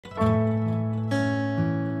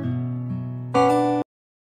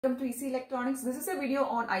welcome to EC Electronics. This is a video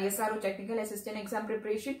on ISRO Technical Assistant Exam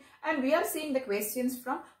Preparation and we are seeing the questions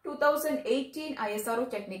from 2018 ISRO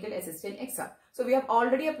Technical Assistant Exam. So we have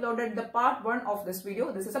already uploaded the part 1 of this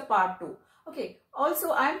video. This is a part 2. Okay. Also,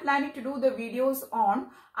 I am planning to do the videos on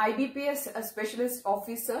IBPS Specialist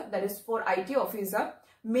Officer, that is for IT Officer,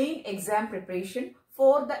 main exam preparation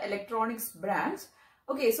for the electronics branch.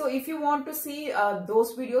 Okay, so if you want to see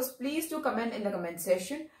those videos, please do comment in the comment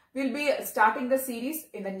section. We'll be starting the series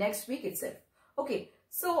in the next week itself. Okay,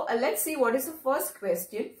 so let's see what is the first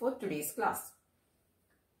question for today's class.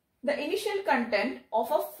 The initial content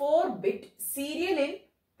of a 4-bit serial in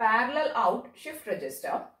parallel out shift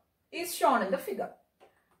register is shown in the figure.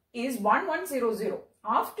 Is 1100.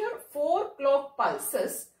 After 4 clock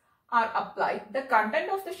pulses are applied, the content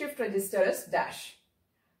of the shift register is dash.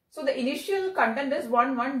 So the initial content is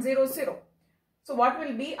 1100. So what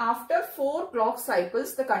will be after 4 clock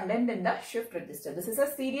cycles the content in the shift register? This is a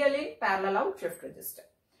serial in parallel out shift register.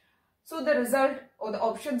 So the result or the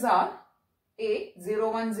options are A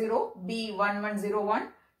 010, B 1101,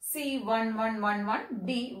 C 1111,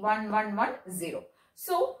 D 1110.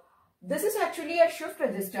 So this is actually a shift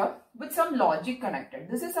register with some logic connected.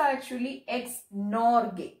 This is actually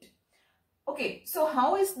XNOR gate. Okay, so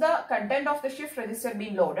how is the content of the shift register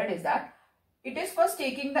being loaded is that it is first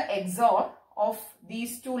taking the XOR of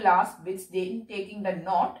these two last bits, then taking the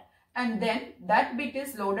NOT, and then that bit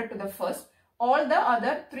is loaded to the first. All the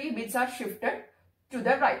other 3 bits are shifted to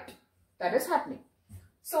the right. That is happening.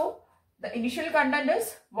 So the initial content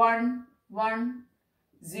is 1, 1,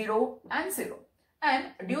 0 and 0. And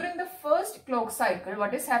during the first clock cycle,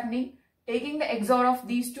 what is happening? Taking the XOR of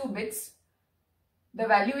these 2 bits, the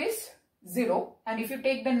value is 0, and if you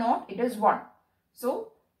take the NOT, it is 1.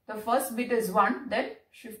 So the first bit is 1, then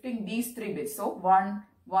shifting these 3 bits. So 1,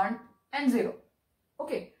 1 and 0.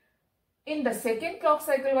 Okay. In the second clock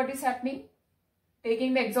cycle, what is happening?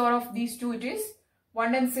 Taking the XOR of these 2, it is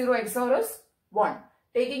 1 and 0 XOR is 1.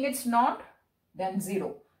 Taking its NOT, then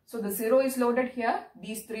 0. So the 0 is loaded here.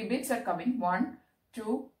 These 3 bits are coming 1,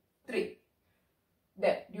 2, 3.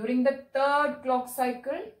 Then during the third clock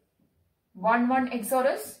cycle, 1, 1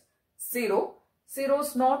 XOR is 0.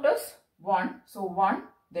 0's NOT is 1. So 1.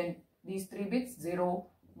 Then these 3 bits 0,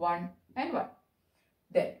 1 and 1.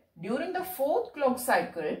 Then during the fourth clock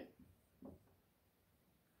cycle,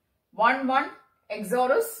 1, 1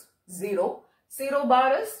 XOR is 0. 0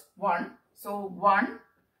 bar is 1. So 1.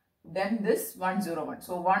 Then this 1, 0, 1.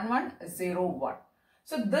 So 1, 1, 0, 1.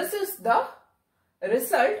 So this is the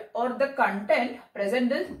result or the content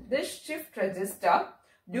present in this shift register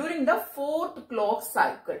during the fourth clock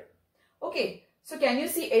cycle. Okay. So can you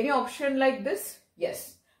see any option like this?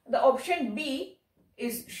 Yes. The option B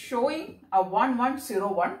is showing a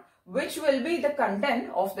 1101, which will be the content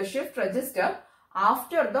of the shift register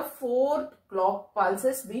after the 4th clock pulse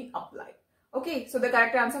is being applied. Okay, so the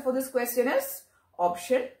correct answer for this question is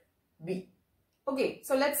option B. Okay,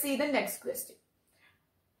 so let's see the next question.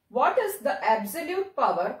 What is the absolute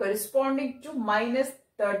power corresponding to minus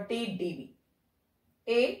 30 dB?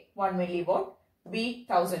 A 1 milliwatt, B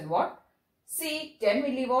 1000 watt, C 10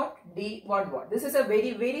 milliwatt, D 1 watt. This is a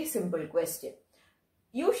very simple question.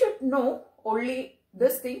 You should know only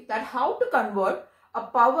this thing, that how to convert a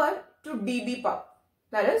power to dB power.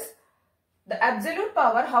 That is the absolute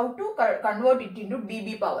power, how to convert it into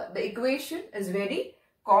dB power. The equation is very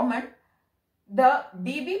common. The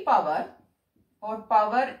dB power or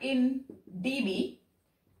power in dB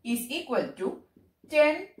is equal to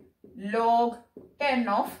 10 log 10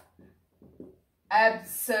 of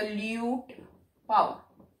absolute power.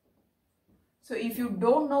 So if you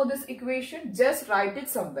don't know this equation, just write it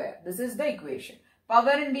somewhere. This is the equation.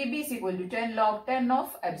 Power in dB is equal to 10 log 10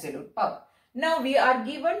 of absolute power. Now we are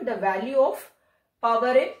given the value of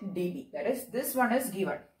power in dB. That is, this one is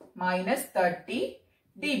given. Minus 30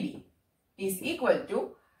 dB is equal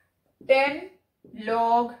to 10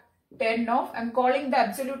 log 10 of, I am calling the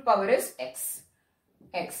absolute power is x.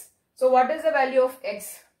 X. So what is the value of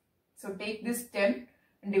x? So take this 10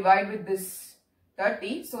 and divide with this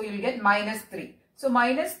 30. So you will get minus 3. So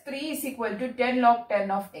minus 3 is equal to 10 log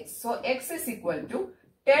 10 of x. So x is equal to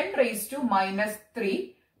 10 raised to minus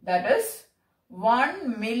 3. That is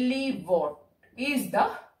 1 milliwatt is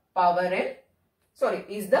the power in,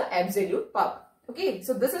 is the absolute power. Okay.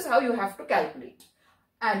 So this is how you have to calculate.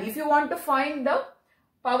 And if you want to find the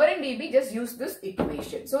power in dB, just use this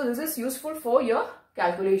equation. So this is useful for your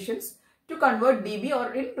calculations to convert dB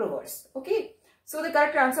or in reverse. Okay. So the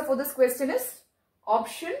correct answer for this question is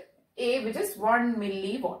option A, which is 1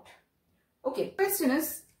 milliwatt. Okay. Question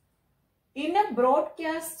is, in a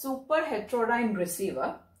broadcast super heterodyne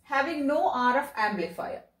receiver having no RF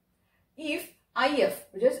amplifier, if IF,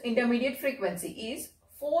 which is intermediate frequency, is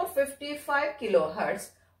 455 kilohertz,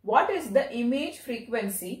 what is the image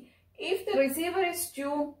frequency if the receiver is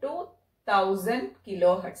tuned to 1000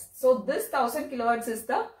 kilohertz? So this 1000 kilohertz is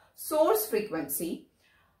the source frequency.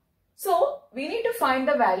 So we need to find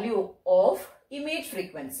the value of image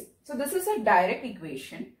frequency. So this is a direct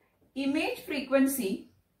equation. Image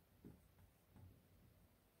frequency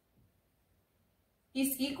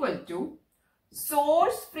is equal to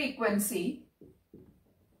source frequency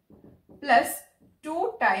plus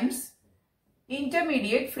 2 times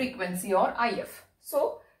intermediate frequency or IF.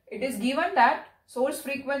 So it is given that source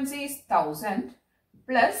frequency is 1000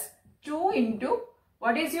 plus 2 into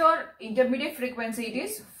what is your intermediate frequency? It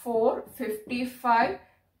is 455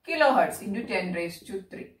 kilohertz into 10 raised to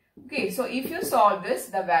 3. Okay, so if you solve this,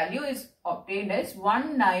 the value is obtained as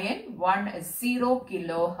 1910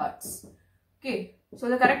 kilohertz. Okay, so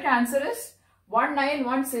the correct answer is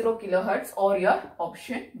 1910 kilohertz or your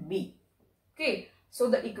option B. Okay, so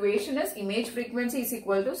the equation is image frequency is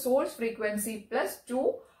equal to source frequency plus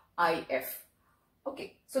 2 IF.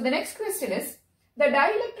 Okay, so the next question is, the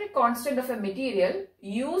dielectric constant of a material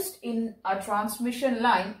used in a transmission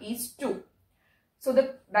line is 2. So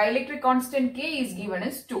the dielectric constant K is given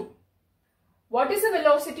as 2. What is the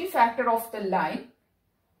velocity factor of the line?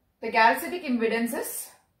 The calcitic impedance is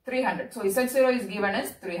 300. So Z0 is given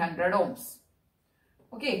as 300 ohms.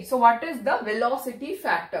 Okay, so what is the velocity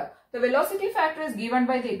factor? The velocity factor is given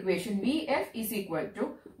by the equation Vf is equal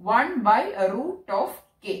to 1 by a root of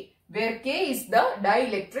K, where K is the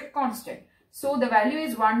dielectric constant. So the value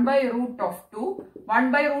is 1 by root of 2.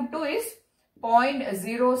 1 by root 2 is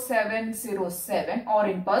 0.0707, or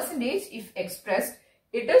in percentage if expressed,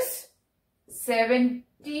 it is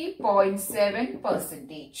 70.7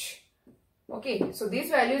 percentage. Okay, so these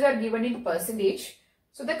values are given in percentage.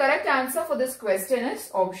 So the correct answer for this question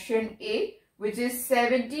is option A, which is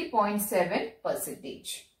 70.7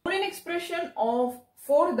 percentage. Boolean expression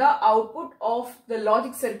for the output of the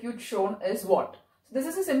logic circuit shown is what? So this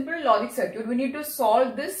is a simple logic circuit. We need to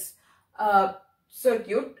solve this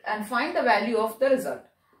circuit and find the value of the result.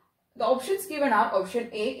 The options given are option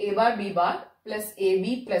A bar, B bar plus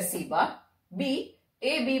AB plus C bar, B,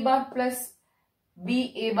 B bar plus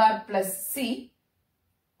B, A bar plus C,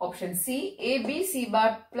 option C, AB, C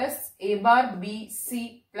bar plus A bar, B,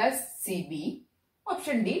 C plus CB,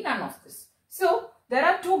 option D, none of this. So there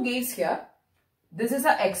are two gates here. This is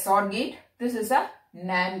a XOR gate, this is a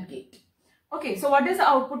NAND gate. Okay, so what is the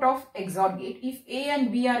output of XOR gate if A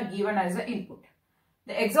and B are given as an input?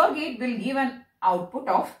 The XOR gate will give an output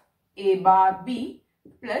of A bar B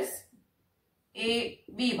plus A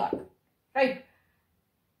B bar, right?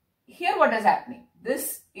 Here what is happening?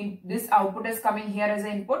 This output is coming here as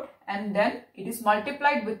an input, and then it is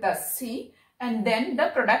multiplied with a C, and then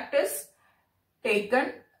the product is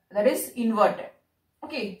taken, that is inverted.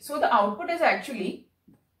 Okay, so the output is actually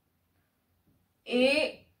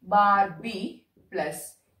A bar B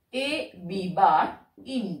plus A B bar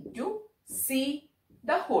into C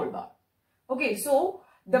the whole bar. Okay, so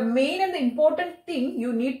the main and the important thing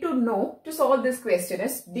you need to know to solve this question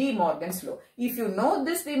is De Morgan's law. If you know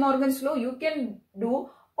this De Morgan's law, you can do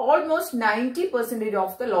almost 90%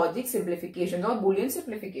 of the logic simplifications or Boolean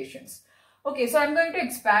simplifications. Okay, so I'm going to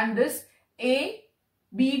expand this A,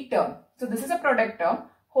 B term. So this is a product term.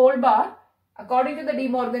 Whole bar, according to the De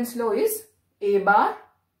Morgan's law, is A bar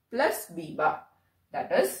plus B bar.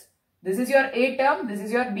 That is, this is your A term, this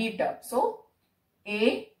is your B term. So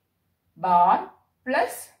A bar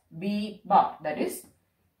plus B bar, that is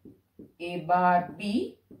A bar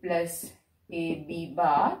B plus A B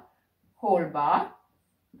bar whole bar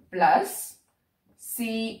plus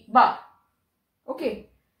C bar.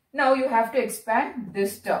 Okay, now you have to expand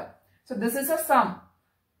this term. So this is a sum,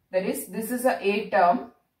 that is, this is a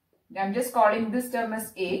term. I'm just calling this term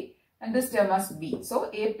as A and this term as B.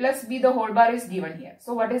 So A plus B the whole bar is given here.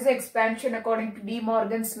 So what is the expansion according to De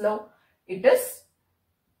Morgan's law? It is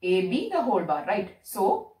AB the whole bar, right?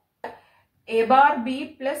 So A bar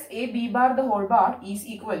B plus A B bar the whole bar is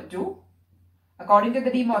equal to, according to the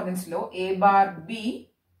De Morgan's law, A bar B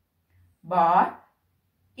bar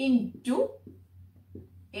into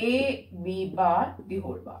A B bar the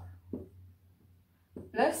whole bar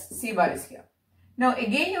plus C bar is here. Now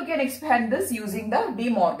again you can expand this using the De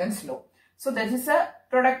Morgan's law. So this is a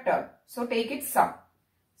product term. So take its sum.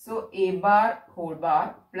 So A bar whole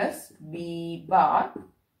bar plus B bar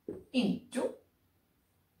into,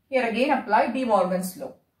 here again apply De Morgan's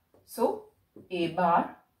law. So A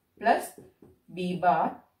bar plus B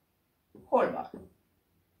bar whole bar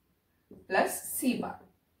plus C bar.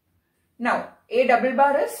 Now A double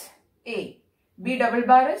bar is A, B double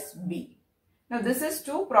bar is B. Now this is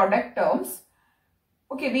two product terms.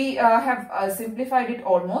 Okay, we have simplified it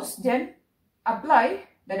almost. Then apply,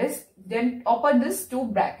 that is, then open this two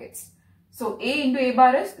brackets. So A into A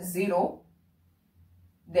bar is 0.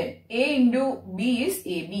 Then A into B is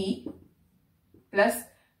AB plus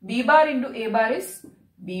B bar into A bar is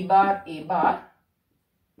B bar A bar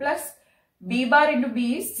plus B bar into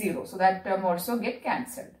B is 0. So that term also get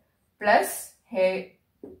cancelled. Plus here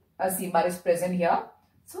a C bar is present here.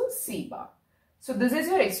 So C bar. So this is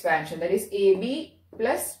your expansion, that is AB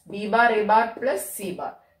plus B bar A bar plus C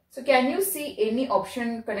bar. So can you see any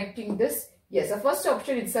option connecting this? Yes, the first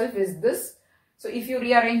option itself is this. So if you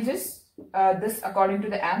rearrange this according to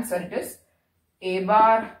the answer, it is A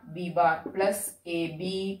bar B bar plus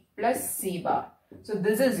AB plus C bar. So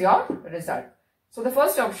this is your result. So the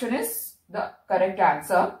first option is the correct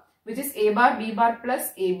answer, which is A bar B bar plus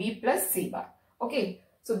AB plus C bar. Okay,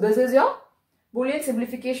 so this is your Boolean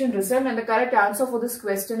simplification result, and the correct answer for this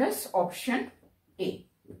question is option A.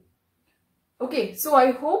 Okay, so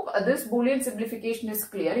I hope this Boolean simplification is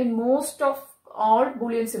clear. In most of all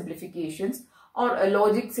Boolean simplifications or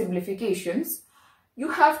logic simplifications, you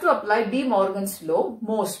have to apply De Morgan's law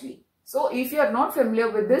mostly. So if you are not familiar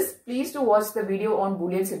with this, please do watch the video on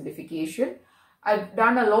Boolean simplification. I've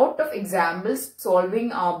done a lot of examples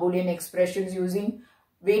solving Boolean expressions using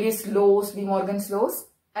various laws, De Morgan's laws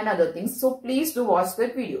and other things. So please do watch the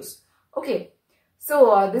videos. Okay.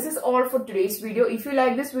 So this is all for today's video. If you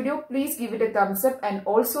like this video, please give it a thumbs up and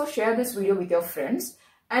also share this video with your friends.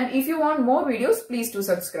 And if you want more videos, please do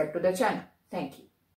subscribe to the channel. Thank you.